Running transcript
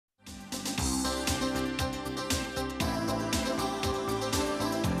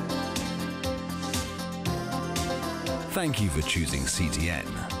Thank you for choosing CTN.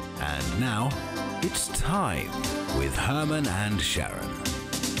 And now, it's time with Herman and Sharron.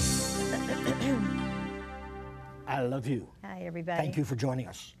 I love you. Hi, everybody. Thank you for joining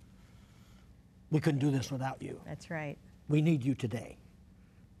us. We couldn't do this without you. That's right. We need you today.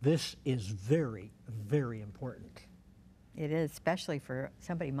 This is very, very important. It is, especially for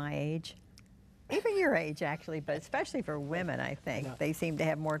somebody my age. Even your age, actually, but especially for women, I think. They seem to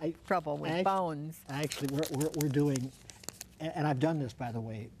have more trouble with bones. Actually, we're doing, and I've done this, by the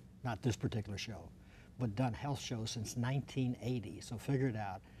way, not this particular show, but done health shows since 1980, so figure it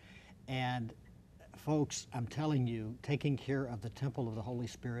out. And folks, I'm telling you, taking care of the temple of the Holy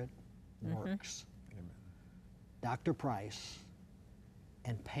Spirit works. Amen. Dr. Price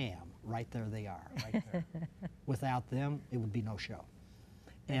and Pam, right there they are, right there. Without them, it would be no show.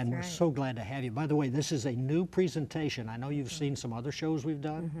 And we're so glad to have you. By the way, this is a new presentation. I know you've seen some other shows we've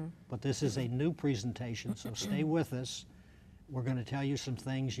done, but this is a new presentation, so stay with us. We're going to tell you some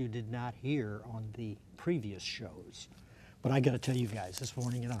things you did not hear on the previous shows. But I got to tell you guys this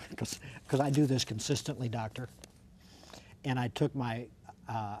morning, you know, because I do this consistently, doctor, and I took my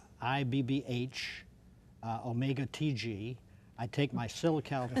IBBH Omega TG, I take my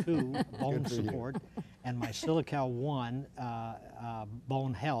Silica 2 bone support and my Silica 1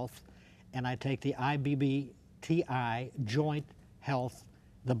 bone health, and I take the IBBTI joint health,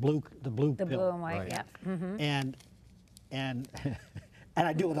 the blue pill. The blue and white, yeah. And and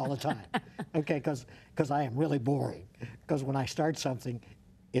I do it all the time, okay, because I am really boring. Because when I start something,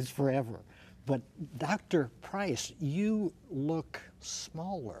 it's forever. But Dr. Price, you look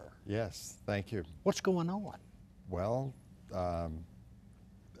smaller. Yes, thank you. What's going on? Well,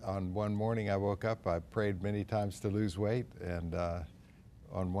 on one morning I woke up, I prayed many times to lose weight, and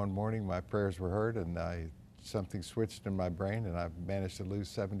on one morning my prayers were heard, and something switched in my brain, and I managed to lose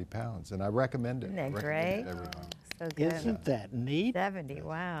 70 pounds, and I recommend it. Isn't that great? So good. Isn't that neat? 70,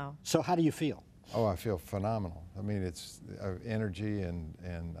 wow. So how do you feel? Oh, I feel phenomenal. I mean, it's energy and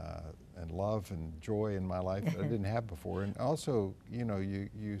love and joy in my life that I didn't have before, and also, you know,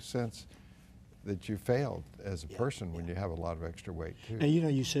 you sense that you failed as a person when you have a lot of extra weight too. Now, you know,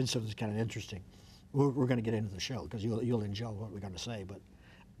 you said something that's kind of interesting. We're going to get into the show because you'll enjoy what we're going to say,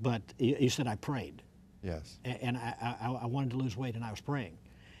 but you said I prayed. Yes. And I wanted to lose weight, and I was praying,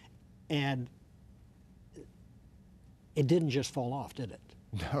 and it didn't just fall off, did it?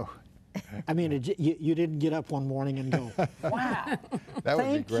 No. I mean, you didn't get up one morning and go, wow, that would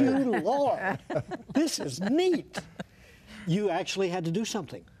thank be great. you, Lord. This is neat. You actually had to do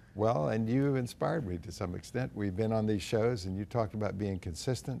something. Well, and you inspired me to some extent. We've been on these shows, and you talked about being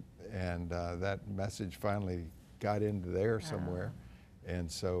consistent, and that message finally got into there somewhere.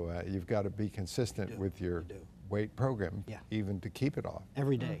 And so you've got to be consistent with your weight program, even to keep it off.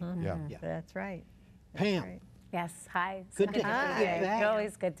 Every day. Yeah. That's right. Pam. right. Yes, hi. Good to have you It's back.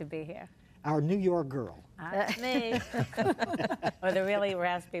 always good to be here. Our New York girl. That's me. Or the really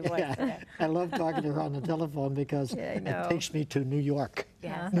raspy voice today. I love talking to her on the telephone because it takes me to New York.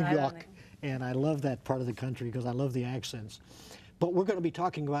 Yes, New I don't York. And I love that part of the country because I love the accents. But we're going to be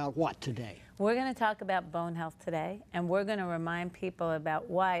talking about what today? We're going to talk about bone health today, and we're going to remind people about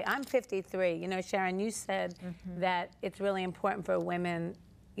why. I'm 53. You know, Sharron, you said that it's really important for women,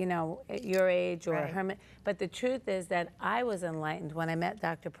 you know, at your age or Herman. But the truth is that I was enlightened when I met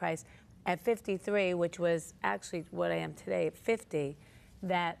Dr. Price at 53, which was actually what I am today at 50,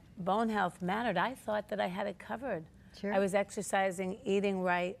 that bone health mattered. I thought that I had it covered. Sure. I was exercising, eating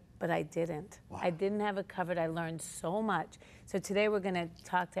right, but I didn't. Wow. I didn't have it covered. I learned so much. So today we're going to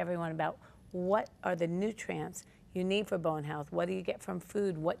talk to everyone about what are the nutrients you need for bone health. What do you get from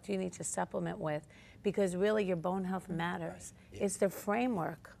food? What do you need to supplement with? Because really your bone health matters. It's the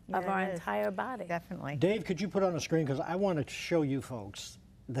framework of our entire body. Definitely. Dave, could you put on the screen, because I want to show you folks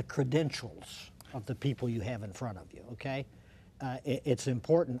the credentials of the people you have in front of you, okay? It's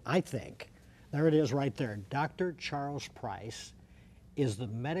important, I think. There it is right there. Dr. Charles Price is the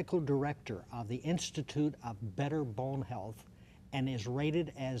medical director of the Institute of Better Bone Health and is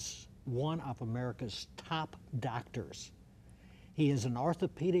rated as one of America's top doctors. He is an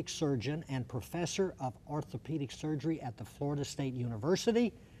orthopedic surgeon and professor of orthopedic surgery at the Florida State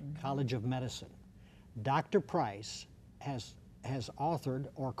University College of Medicine. Dr. Price has authored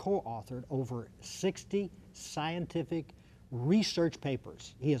or co-authored over 60 scientific research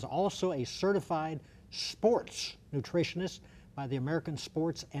papers. He is also a certified sports nutritionist by the American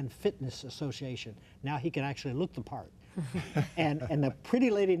Sports and Fitness Association. Now he can actually look the part. and the pretty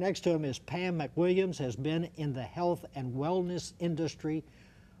lady next to him is Pam McWilliams, has been in the health and wellness industry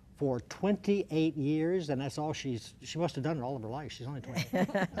for 28 years, and that's all she must have done it all of her life. She's only 20.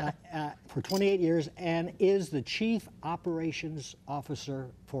 For 28 years, and is the Chief Operations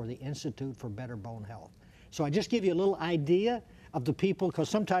Officer for the Institute for Better Bone Health. So I just give you a little idea of the people, because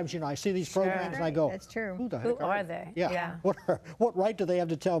sometimes, you know, I see these programs and I go, that's true. Who the heck Who are they? Yeah. Yeah. What right do they have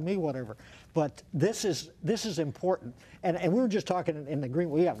to tell me whatever? But this is important. And we were just talking in the green.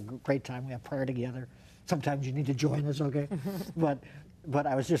 We have a great time. We have prayer together. Sometimes you need to join us, okay? But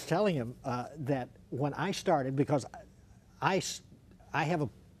I was just telling him that when I started, because I have a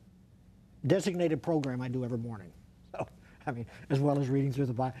designated program I do every morning. So, I mean, as well as reading through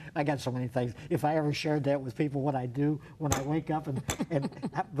the Bible. I got so many things. If I ever shared that with people, what I do when I wake up and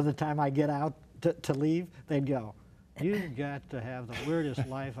by the time I get out to leave, they'd go, "You've got to have the weirdest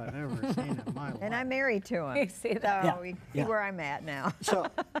life I've ever seen in my life." And I'm married to him. You see that? So you see where I'm at now. So,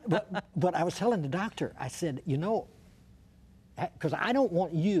 but I was telling the doctor, I said, you know, because I don't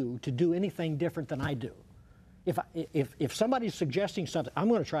want you to do anything different than I do. If somebody's suggesting something, I'm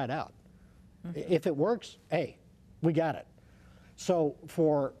going to try it out. Mm-hmm. If it works, hey, we got it. So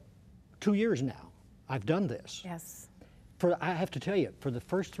for 2 years now, I've done this. Yes. I have to tell you, for the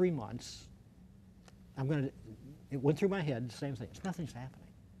first 3 months, it went through my head, the same thing. Nothing's happening.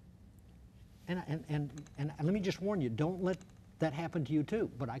 And let me just warn you, don't let that happen to you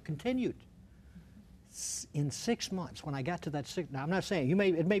too. But I continued. In 6 months, when I got to that now I'm not saying,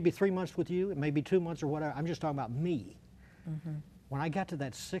 it may be 3 months with you, it may be 2 months or whatever, I'm just talking about me. Mm-hmm. When I got to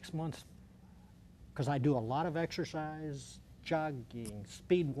that 6 months, because I do a lot of exercise, jogging,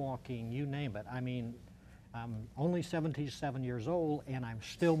 speed walking, you name it. I mean, I'm only 77 years old and I'm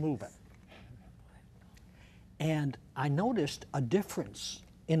still moving. And I noticed a difference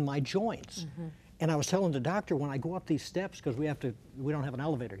in my joints. Mm-hmm. And I was telling the doctor, when I go up these steps, because we don't have an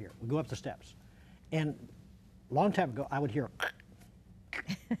elevator here, we go up the steps. And a long time ago, I would hear,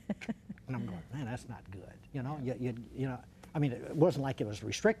 and I'm going, man, that's not good. You know, you know. I mean, it wasn't like it was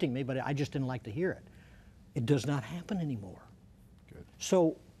restricting me, but I just didn't like to hear it. It does not happen anymore. Good.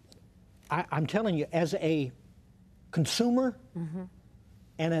 So, I'm telling you, as a consumer, mm-hmm.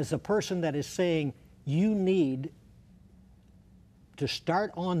 and as a person that is saying you need to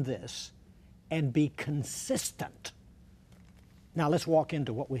start on this and be consistent. Now let's walk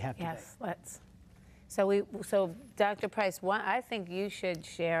into what we have today. Yes, let's. So Dr. Price, I think you should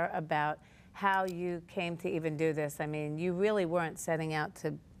share about how you came to even do this. I mean, you really weren't setting out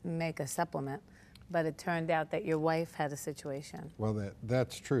to make a supplement, but it turned out that your wife had a situation. Well,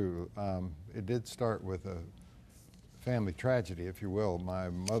 that's true. It did start with a family tragedy, if you will. My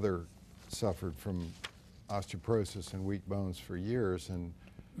mother suffered from osteoporosis and weak bones for years, and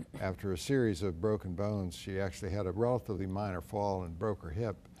after a series of broken bones, she actually had a relatively minor fall and broke her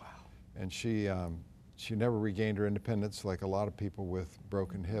hip. Wow. And she never regained her independence like a lot of people with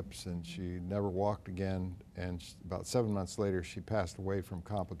broken hips, and she never walked again, and about 7 months later she passed away from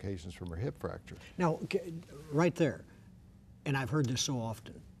complications from her hip fracture. Now, right there, and I've heard this so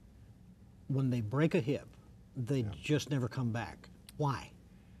often, when they break a hip, they just never come back. Why?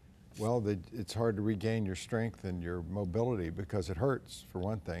 Well, it's hard to regain your strength and your mobility because it hurts, for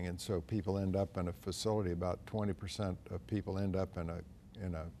one thing, and so people end up in a facility. About 20% of people end up in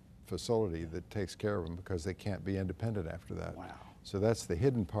a facility that takes care of them because they can't be independent after that. Wow. So that's the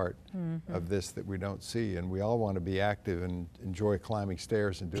hidden part of this that we don't see, and we all want to be active and enjoy climbing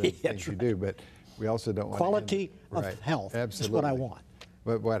stairs and doing the things you do, but we also don't want quality of health. Absolutely. Is what I want.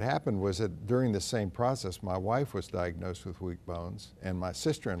 But what happened was that during the same process, my wife was diagnosed with weak bones, and my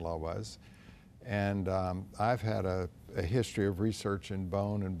sister-in-law was, and I've had a history of research in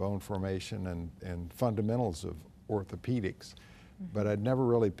bone and bone formation and fundamentals of orthopedics. But I'd never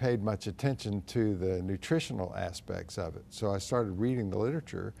really paid much attention to the nutritional aspects of it. So I started reading the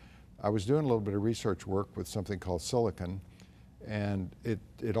literature. I was doing a little bit of research work with something called Silica, and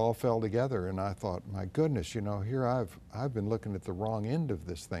it all fell together. And I thought, my goodness, you know, here I've been looking at the wrong end of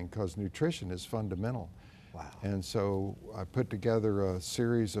this thing, because nutrition is fundamental. Wow. And so I put together a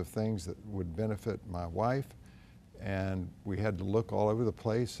series of things that would benefit my wife, and we had to look all over the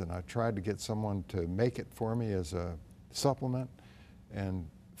place, and I tried to get someone to make it for me as a supplement. And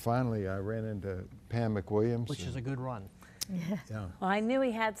finally, I ran into Pam McWilliams. Which is a good run. Yeah. Well, I knew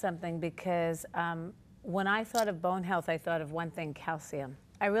he had something because when I thought of bone health, I thought of one thing: calcium.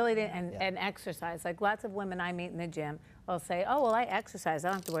 I really didn't, and exercise. Like lots of women I meet in the gym will say, "Oh, well, I exercise. I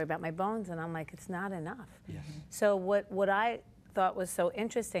don't have to worry about my bones." And I'm like, it's not enough. Yes. So what I thought was so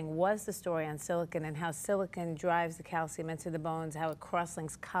interesting was the story on silicon and how silicon drives the calcium into the bones, how it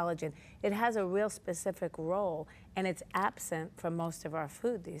cross-links collagen. It has a real specific role, and it's absent from most of our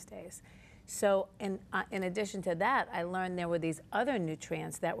food these days. So in addition to that, I learned there were these other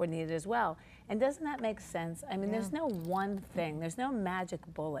nutrients that were needed as well. And doesn't that make sense? I mean, there's no one thing. There's no magic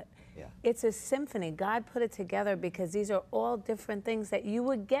bullet. Yeah. It's a symphony. God put it together because these are all different things that you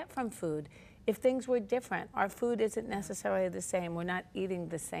would get from food. If things were different, our food isn't necessarily the same. We're not eating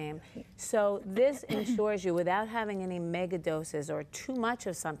the same. So this ensures you, without having any mega doses or too much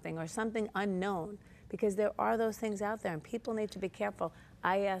of something or something unknown, because there are those things out there and people need to be careful.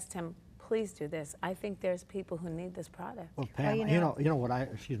 I asked him, please do this. I think there's people who need this product. Well, Pam, you know what I,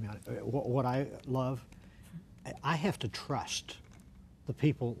 excuse me, what I love? I have to trust the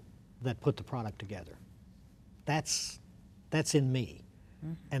people that put the product together. That's in me.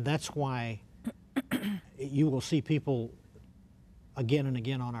 And that's why you will see people again and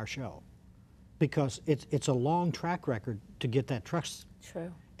again on our show, because it's a long track record to get that trust.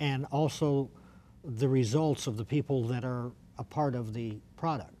 True. And also the results of the people that are a part of the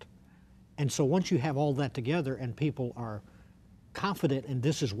product. And so once you have all that together and people are confident and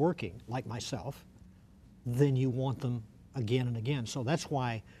this is working, like myself, then you want them again and again. So that's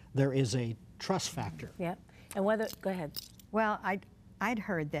why there is a trust factor. Yeah. And whether, go ahead. Well, I'd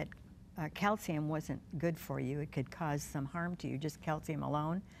heard that calcium wasn't good for you. It could cause some harm to you, just calcium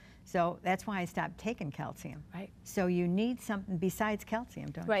alone. So that's why I stopped taking calcium. Right. So you need something besides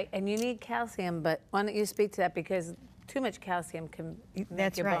calcium, don't you? Right, and you need calcium, but why don't you speak to that, because too much calcium can make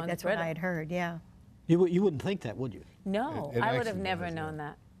That's your right. bones That's brittle. what I'd heard. Yeah. You wouldn't think that, would you? No, It I would have actually never does, known yeah.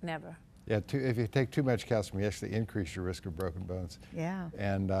 that. Never. Yeah, if you take too much calcium, you actually increase your risk of broken bones. Yeah.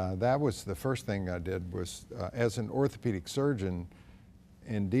 And that was the first thing I did was, as an orthopedic surgeon,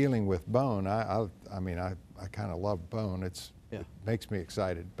 in dealing with bone, I mean, I kind of love bone. It makes me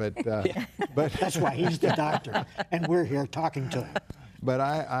excited. But but That's why he's the doctor, and we're here talking to him. But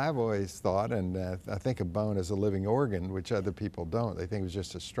I've always thought, and I think of bone as a living organ, which other people don't. They think it's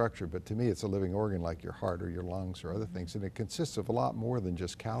just a structure, but to me it's a living organ like your heart or your lungs or other things, and it consists of a lot more than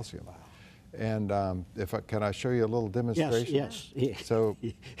just calcium. Wow. And can I show you a little demonstration? Yes. So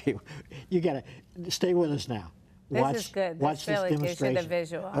you got to stay with us now. This is good. Watch This really gives you the demonstration.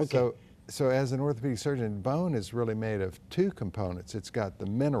 visual. Okay. So as an orthopedic surgeon, bone is really made of two components. It's got the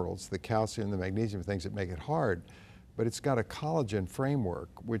minerals, the calcium, the magnesium, things that make it hard, but it's got a collagen framework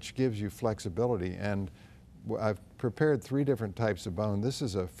which gives you flexibility. And I've prepared 3 different types of bone. This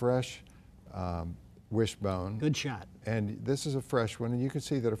is a fresh wishbone. Good shot. And this is a fresh one, and you can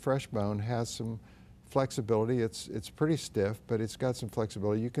see that a fresh bone has some flexibility. It's pretty stiff, but it's got some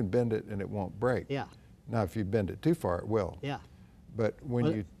flexibility. You can bend it and it won't break. Yeah. Now, if you bend it too far, it will. Yeah. But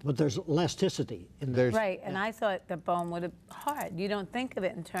when but there's elasticity in there. Right, and I thought the bone would have hard. You don't think of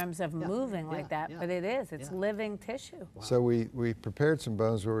it in terms of moving like that, but it is. It's living tissue. Wow. So we prepared some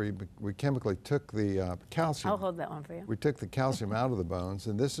bones where we chemically took the calcium. I'll hold that one for you. We took the calcium out of the bones,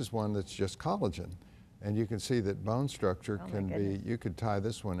 and this is one that's just collagen. And you can see that bone structure can be, you could tie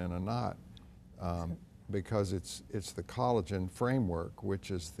this one in a knot because it's the collagen framework,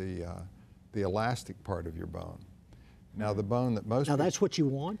 which is the elastic part of your bone. Now the bone that most Now that's what you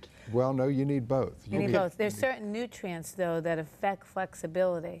want? well, no, you need both. You need both. There's certain nutrients, though, that affect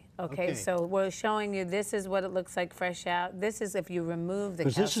flexibility. Okay, so we're showing you this is what it looks like fresh out. This is if you remove the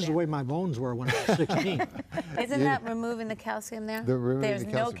calcium. Because this is the way my bones were when I was 16. Isn't that removing the calcium there? There's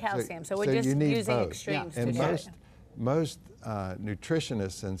no calcium, so we're just you need using both. extremes And to do it. most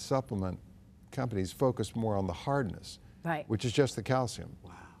nutritionists and supplement companies focus more on the hardness, Right. which is just the calcium.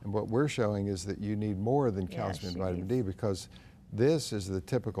 Wow. And what we're showing is that you need more than calcium and vitamin D, because this is the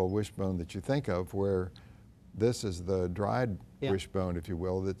typical wishbone that you think of, where this is the dried wishbone, if you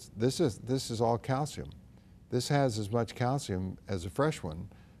will. This is all calcium. This has as much calcium as a fresh one,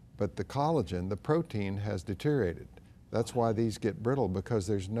 but the collagen, the protein, has deteriorated. That's why these get brittle, because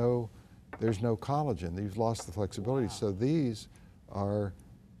there's no collagen. You've lost the flexibility. Wow. So these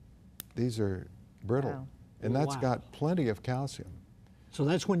are brittle, Wow. and that's Wow. got plenty of calcium. So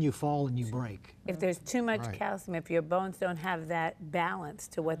that's when you fall and you break. If there's too much Right. calcium, if your bones don't have that balance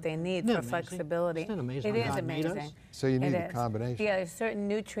to what they need Isn't that for amazing? flexibility, Isn't that amazing it how is God made us? amazing. So you need It a is. combination. Yeah, there's certain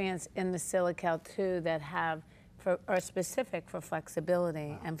nutrients in the silica too that are specific for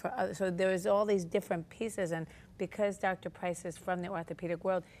flexibility and for other. So there's all these different pieces, and because Dr. Price is from the orthopedic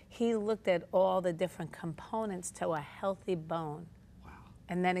world, he looked at all the different components to a healthy bone. Wow.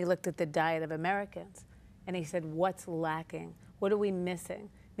 And then he looked at the diet of Americans, and he said, what's lacking? What are we missing?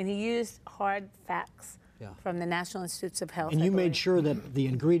 I mean, he used hard facts from the National Institutes of Health. And I you made believe. sure that the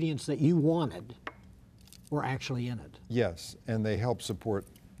ingredients that you wanted were actually in it. Yes, and they help support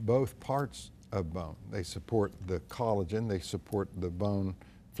both parts of bone. They support the collagen, they support the bone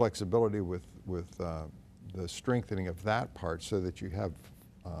flexibility with the strengthening of that part, so that you have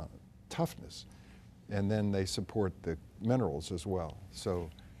toughness. And then they support the minerals as well. So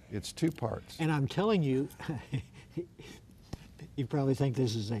it's 2 parts. And I'm telling you, you probably think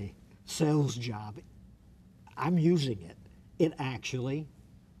this is a sales job. I'm using it. It actually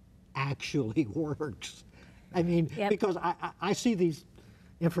works. I mean, because I see these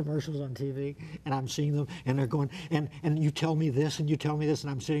infomercials on TV, and I'm seeing them, and they're going, and you tell me this, and you tell me this,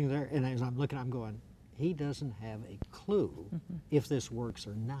 and I'm sitting there, and as I'm looking, I'm going, he doesn't have a clue if this works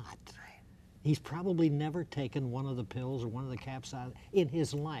or not. He's probably never taken one of the pills or one of the caps out in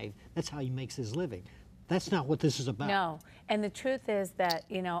his life. That's how he makes his living. That's not what this is about. No, and the truth is that,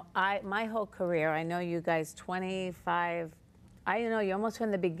 you know, my whole career, I know you guys 25, I know you almost from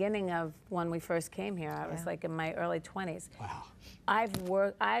the beginning of when we first came here. I was like in my early 20s. Wow.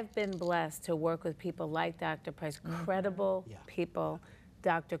 I've been blessed to work with people like Dr. Price, credible people,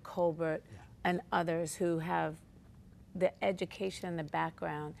 Dr. Colbert, and others who have the education and the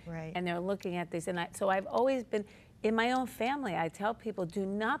background, and they're looking at these. And so I've always been, in my own family, I tell people, do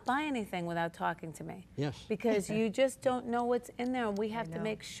not buy anything without talking to me. Yes. Because you just don't know what's in there, and we have to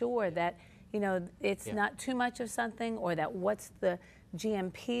make sure that, you know, it's not too much of something, or that what's the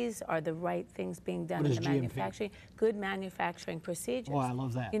GMPs are the right things being done in the manufacturing, good manufacturing procedures. Oh, I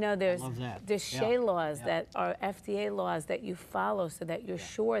love that. You know, there's SHEA laws that are FDA laws that you follow so that you're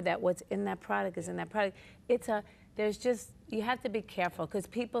sure that what's in that product is in that product. There's just, you have to be careful, because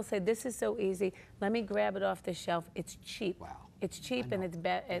people say, this is so easy, let me grab it off the shelf. It's cheap. Wow. It's cheap, and it's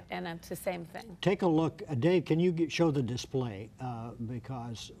and it's the same thing. Take a look. Dave, can you show the display?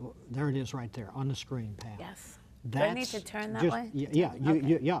 Because there it is right there on the screen, Pam. Yes. Do I need to turn that way? Yeah,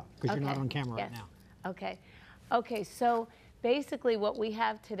 because you're not on camera right now. Okay. Okay, so basically what we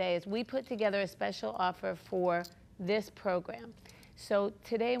have today is we put together a special offer for this program. So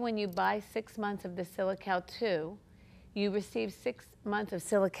today, when you buy 6 months of the Silica 2, you receive 6 months of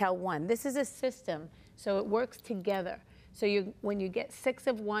Silica 1. This is a system, so it works together. So when you get 6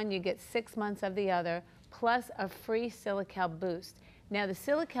 of one, you get 6 months of the other, plus a free Silica boost. Now, the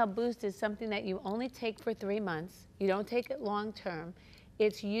Silica boost is something that you only take for 3 months. You don't take it long term.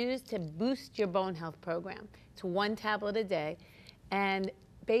 It's used to boost your bone health program. It's 1 tablet a day, and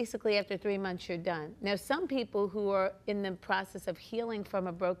basically after 3 months you're done. Now, some people who are in the process of healing from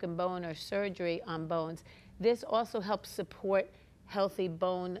a broken bone or surgery on bones, this also helps support healthy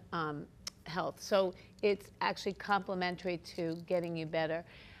bone health. So it's actually complementary to getting you better.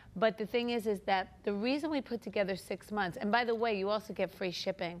 But the thing is that the reason we put together 6 months, and by the way, you also get free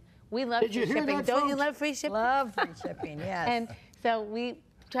shipping. We love free shipping. Don't you love free shipping? Love free shipping, yes. And so we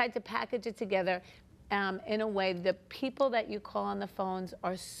tried to package it together in a way. The people that you call on the phones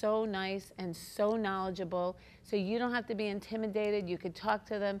are so nice and so knowledgeable, so you don't have to be intimidated. You could talk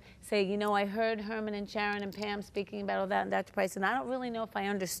to them, say, you know, I heard Herman and Sharron and Pam speaking about all that and Dr. Price, and I don't really know if I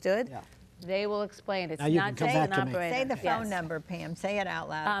understood. Yeah. They will explain. It's not just an operator. Say the phone number, Pam. Say it out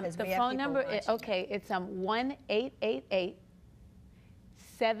loud. The phone number is, okay, it's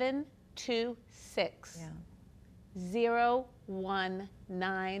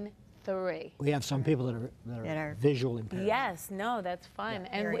 1-888-726-0193. We have some people that are visual impaired. Yes, no, that's fine.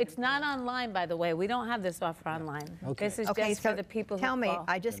 And it's not online, by the way. We don't have this offer online. Okay. This is just for the people who call. Tell me,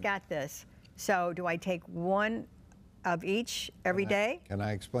 I just got this. So do I take 1 of each every day? Can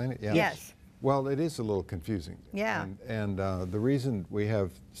I explain it? Yes. Well, it is a little confusing. Yeah. And the reason we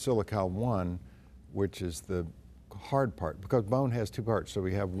have Silica 1, which is the hard part, because bone has 2 parts, so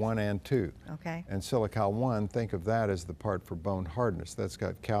we have 1 and 2. Okay. And Silica 1, think of that as the part for bone hardness. That's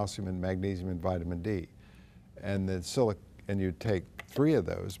got calcium and magnesium and vitamin D. And then you take 3 of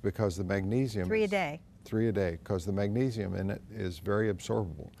those, because the magnesium 3 a day. 3 a day, because the magnesium in it is very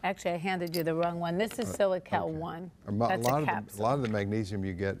absorbable. Actually, I handed you the wrong one. This is Silica 1. That's a lot of the magnesium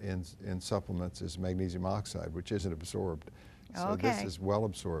you get in supplements is magnesium oxide, which isn't absorbed. So this is well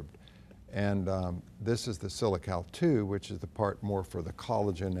absorbed. And this is the Silica 2, which is the part more for the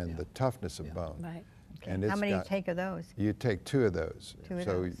collagen and the toughness of bone. Right. Okay. And how many do you take of those? You take 2 of those. 2 of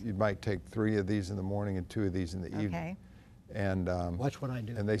so those. You might take 3 of these in the morning and 2 of these in the evening. Okay. And watch what I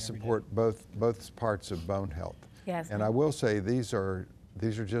do. And they support both parts of bone health. Yes. And I will say these are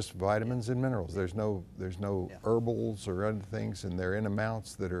just vitamins and minerals. There's no herbals or other things, and they're in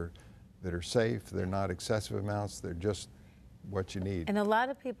amounts that are safe. They're not excessive amounts. They're just what you need. And a lot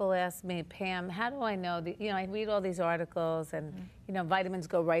of people ask me, Pam, how do I know? I read all these articles, and vitamins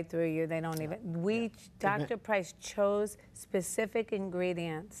go right through you. They don't even. Dr. Price chose specific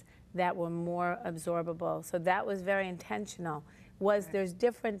ingredients that were more absorbable. So that was very intentional. There's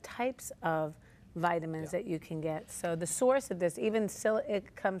different types of vitamins that you can get. So the source of this, even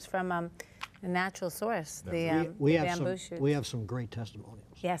it comes from a natural source, the bamboo shoots. We have some great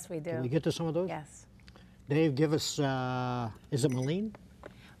testimonials. Yes, we do. Can we get to some of those? Yes. Dave, give us, is it Merlene?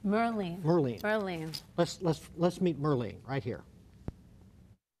 Merlene. Merlene. Merlene. Let's meet Merlene right here.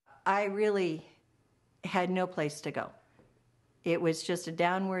 I really had no place to go. It was just a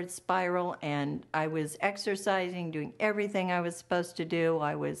downward spiral, and I was exercising, doing everything I was supposed to do.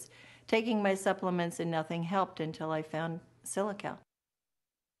 I was taking my supplements, and nothing helped until I found Silica.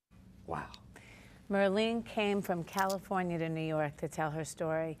 Wow. Merlene came from California to New York to tell her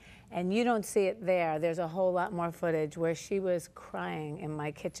story, and you don't see it there. There's a whole lot more footage where she was crying in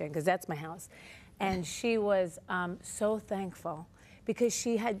my kitchen, because that's my house, and she was so thankful because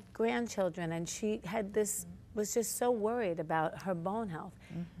she had grandchildren, and she had this, was just so worried about her bone health.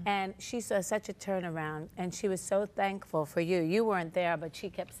 And she saw such a turnaround, and she was so thankful for you. You weren't there, but she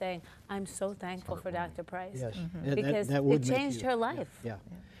kept saying, I'm so thankful for Dr. Price. Yes. Because that would it make changed you- her life. Yeah.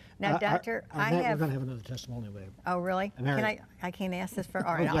 Now, Doctor, We're going to have another testimonial, babe. Oh, really? Mary. Can I can't ask this for,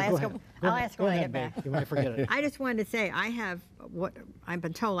 all right, Yeah, I'll go ask ahead. her, Go I'll ahead. ask her Go when I ahead, get back. babe. You might forget it. I just wanted to say, I have what I've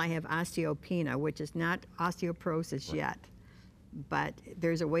been told I have osteopenia, which is not osteoporosis yet, but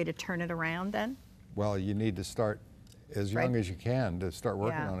there's a way to turn it around then? Well, you need to start as young as you can to start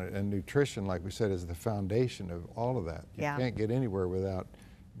working Yeah. on it. And nutrition, like we said, is the foundation of all of that. You Yeah. can't get anywhere without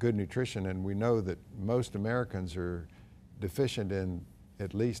good nutrition. And we know that most Americans are deficient in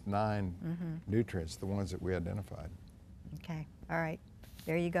at least 9 nutrients, the ones that we identified. Okay, all right,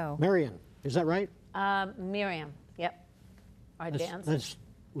 there you go. Marion, is that right? Miriam, yep, our dancer. Let's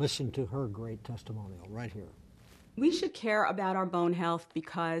listen to her great testimonial right here. We should care about our bone health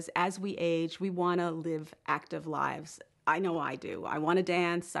because as we age, we want to live active lives. I know I do. I want to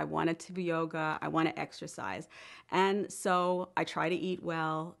dance, I want to do yoga, I want to exercise. And so I try to eat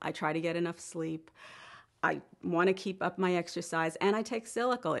well, I try to get enough sleep, I want to keep up my exercise, and I take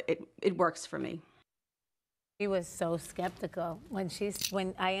Silica. It works for me. She was so skeptical. When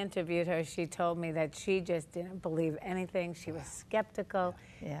I interviewed her, she told me that she just didn't believe anything. She was skeptical.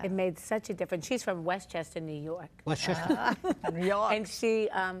 Yeah. It made such a difference. She's from Westchester, New York. Westchester. New York. And she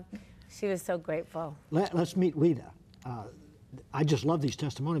was so grateful. Let's meet Rita. I just love these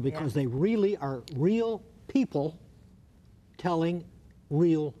testimonials because they really are real people telling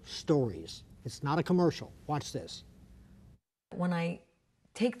real stories. It's not a commercial. Watch this. When I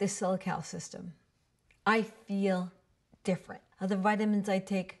take the Silica system, I feel different. The vitamins I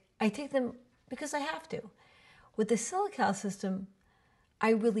take them because I have to. With the Silica system, I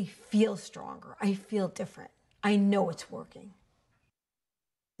really feel stronger. I feel different. I know it's working.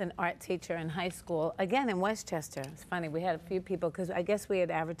 An art teacher in high school, again in Westchester. It's funny, we had a few people, because I guess we had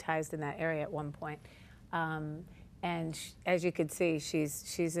advertised in that area at one point. And as you could see,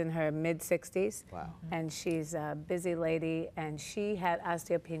 she's in her mid-60s. Wow. And she's a busy lady, and she had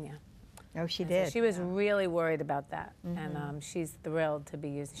osteopenia. Oh, she So did. she was really worried about that, and she's thrilled to be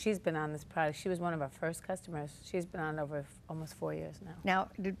using. She's been on this product. She was one of our first customers. She's been on over almost 4 years now. Now,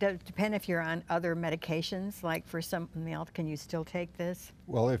 does it depend if you're on other medications, like for something else, can you still take this?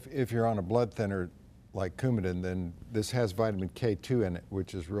 Well, if you're on a blood thinner like Coumadin, then this has vitamin K2 in it,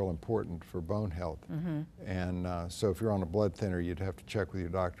 which is real important for bone health. And so if you're on a blood thinner, you'd have to check with your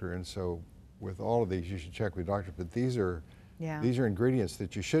doctor. And so with all of these, you should check with your doctor. But these are ingredients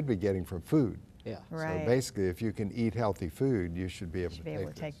that you should be getting from food. Yeah. Right. So basically, if you can eat healthy food, you should be able to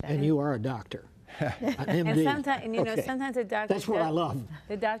take this. that. And you are a doctor. An And MD. sometimes, and you know, Okay. sometimes the doctor. That's what I love.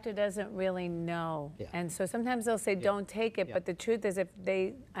 The doctor doesn't really know, Yeah. and so sometimes they'll say, "Don't take it." Yeah. But the truth is,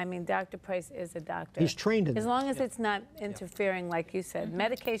 Dr. Price is a doctor. He's trained in as that. long as it's not interfering, like you said.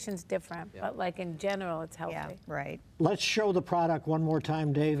 Medication's different, but like in general, it's healthy. Yeah, right. Let's show the product one more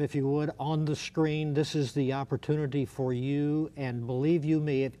time, Dave, if you would, on the screen. This is the opportunity for you, and believe you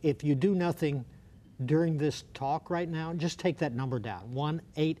me, if you do nothing during this talk right now, just take that number down,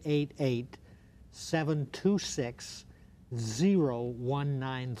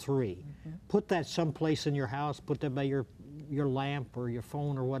 1-888-726-0193. Put that someplace in your house, put that by your lamp or your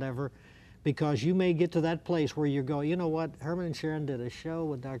phone or whatever, because you may get to that place where you go, you know what, Herman and Sharron did a show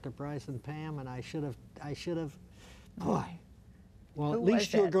with Dr. Price and Pam, and I should have, boy. Well, Who at least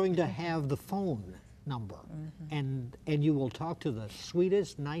was you're that? going to have the phone number, and you will talk to the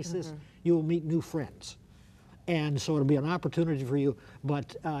sweetest, nicest, you will meet new friends. And so it'll be an opportunity for you.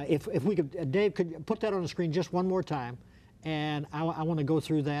 But if we could, Dave, could you put that on the screen just one more time? And I want to go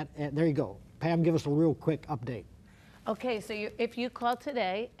through that. There you go. Pam, give us a real quick update. Okay, so if you call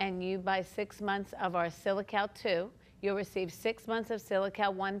today and you buy 6 months of our Silica 2, you'll receive 6 months of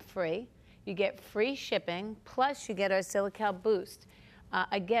Silica 1 free. You get free shipping, plus you get our Silica Boost.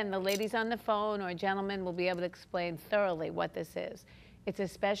 Again, the ladies on the phone or gentlemen will be able to explain thoroughly what this is. It's a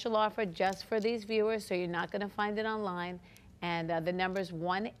special offer just for these viewers, so you're not going to find it online. And the number is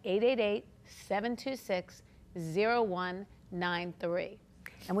 1-888-726-0193.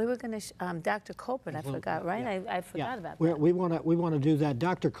 And we were going to, Dr. Colbert, I forgot, right? Yeah. I forgot about that. We want to do that.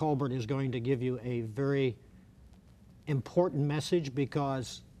 Dr. Colbert is going to give you a very important message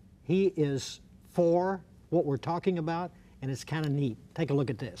because he is for what we're talking about, and it's kind of neat. Take a look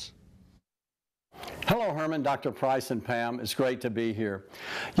at this. Hello, Herman, Dr. Price, and Pam. It's great to be here.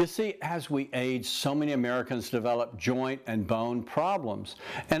 You see, as we age, so many Americans develop joint and bone problems.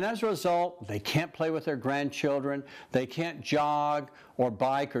 And as a result, they can't play with their grandchildren, they can't jog or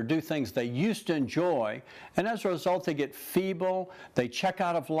bike or do things they used to enjoy. And as a result, they get feeble, they check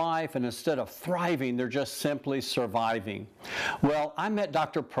out of life, and instead of thriving, they're just simply surviving. Well, I met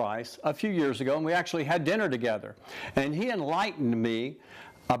Dr. Price a few years ago, and we actually had dinner together. And he enlightened me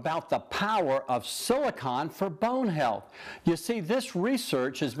about the power of silicon for bone health. You see, this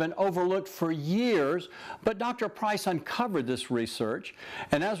research has been overlooked for years, but Dr. Price uncovered this research,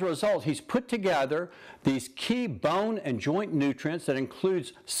 and as a result, he's put together these key bone and joint nutrients that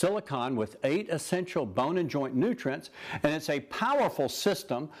includes silicon with 8 essential bone and joint nutrients, and it's a powerful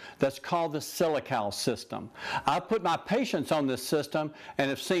system that's called the Silica system. I've put my patients on this system and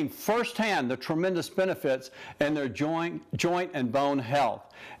have seen firsthand the tremendous benefits in their joint and bone health.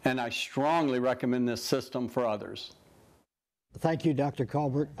 And I strongly recommend this system for others. Thank you, Dr.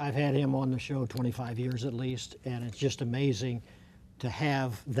 Colbert. I've had him on the show 25 years at least, and it's just amazing to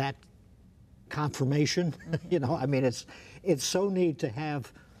have that confirmation. You know, I mean, it's so neat to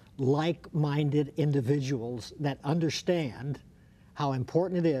have like-minded individuals that understand how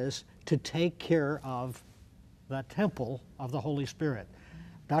important it is to take care of the temple of the Holy Spirit.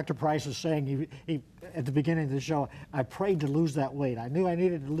 Dr. Price is saying, he at the beginning of the show, I prayed to lose that weight. I knew I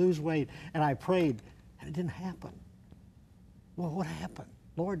needed to lose weight, and I prayed, and it didn't happen. Well, what happened?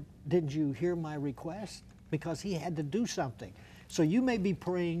 Lord, didn't you hear my request? Because he had to do something. So you may be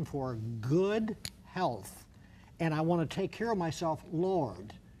praying for good health, and I want to take care of myself,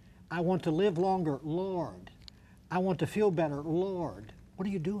 Lord. I want to live longer, Lord. I want to feel better, Lord. What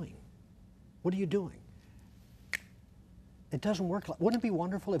are you doing? What are you doing? It doesn't work like, wouldn't it be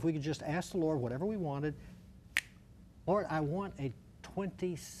wonderful if we could just ask the Lord whatever we wanted? Lord, I want a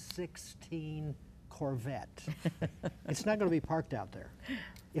 2016 Corvette. It's not going to be parked out there.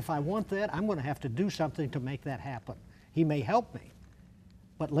 If I want that, I'm going to have to do something to make that happen. He may help me,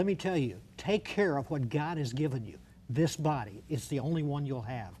 but let me tell you, take care of what God has given you. This body is the only one you'll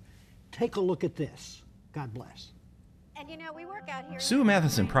have. Take a look at this. God bless. And you know, we work out here. Sue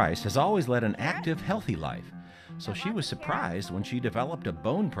Matheson Price has always led an active, healthy life, so she was surprised when she developed a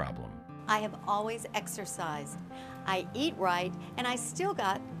bone problem. I have always exercised. I eat right, and I still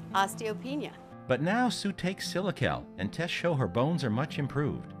got osteopenia. But now Sue takes Silica, and tests show her bones are much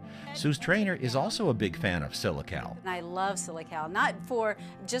improved. Sue's trainer is also a big fan of Silica. I love Silica, not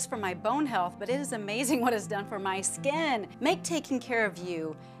just for my bone health, but it is amazing what it's done for my skin. Make taking care of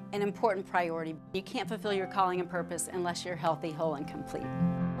you an important priority. You can't fulfill your calling and purpose unless you're healthy, whole, and complete.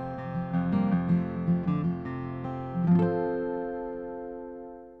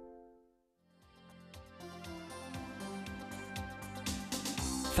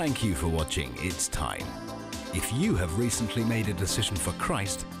 Thank you for watching It's Time. If you have recently made a decision for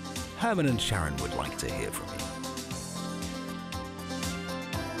Christ, Herman and Sharron would like to hear from you.